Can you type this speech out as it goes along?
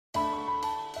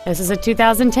This is a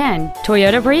 2010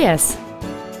 Toyota Prius.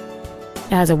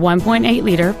 It has a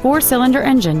 1.8-liter four-cylinder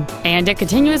engine and a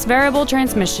continuous variable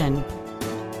transmission.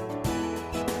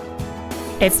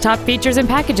 Its top features and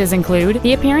packages include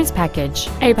the appearance package,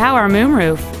 a power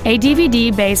moonroof, a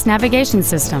DVD-based navigation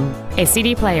system, a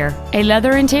CD player, a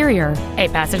leather interior, a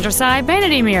passenger side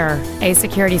vanity mirror, a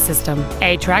security system,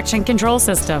 a traction control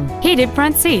system, heated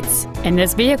front seats, and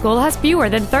this vehicle has fewer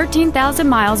than 13,000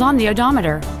 miles on the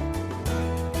odometer.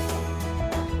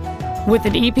 With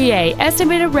an EPA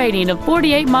estimated rating of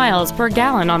 48 miles per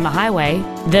gallon on the highway,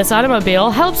 this automobile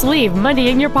helps leave money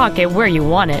in your pocket where you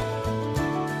want it.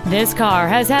 This car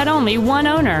has had only one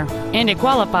owner, and it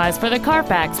qualifies for the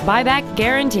Carfax buyback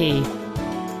guarantee.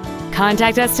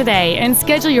 Contact us today and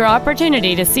schedule your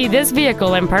opportunity to see this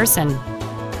vehicle in person.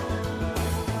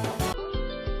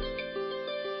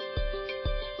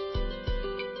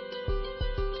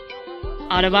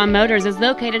 Autobahn Motors is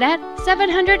located at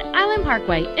 700 Island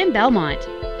Parkway in Belmont.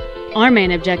 Our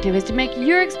main objective is to make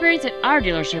your experience at our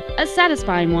dealership a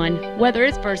satisfying one, whether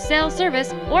it's for sales,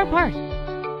 service, or parts.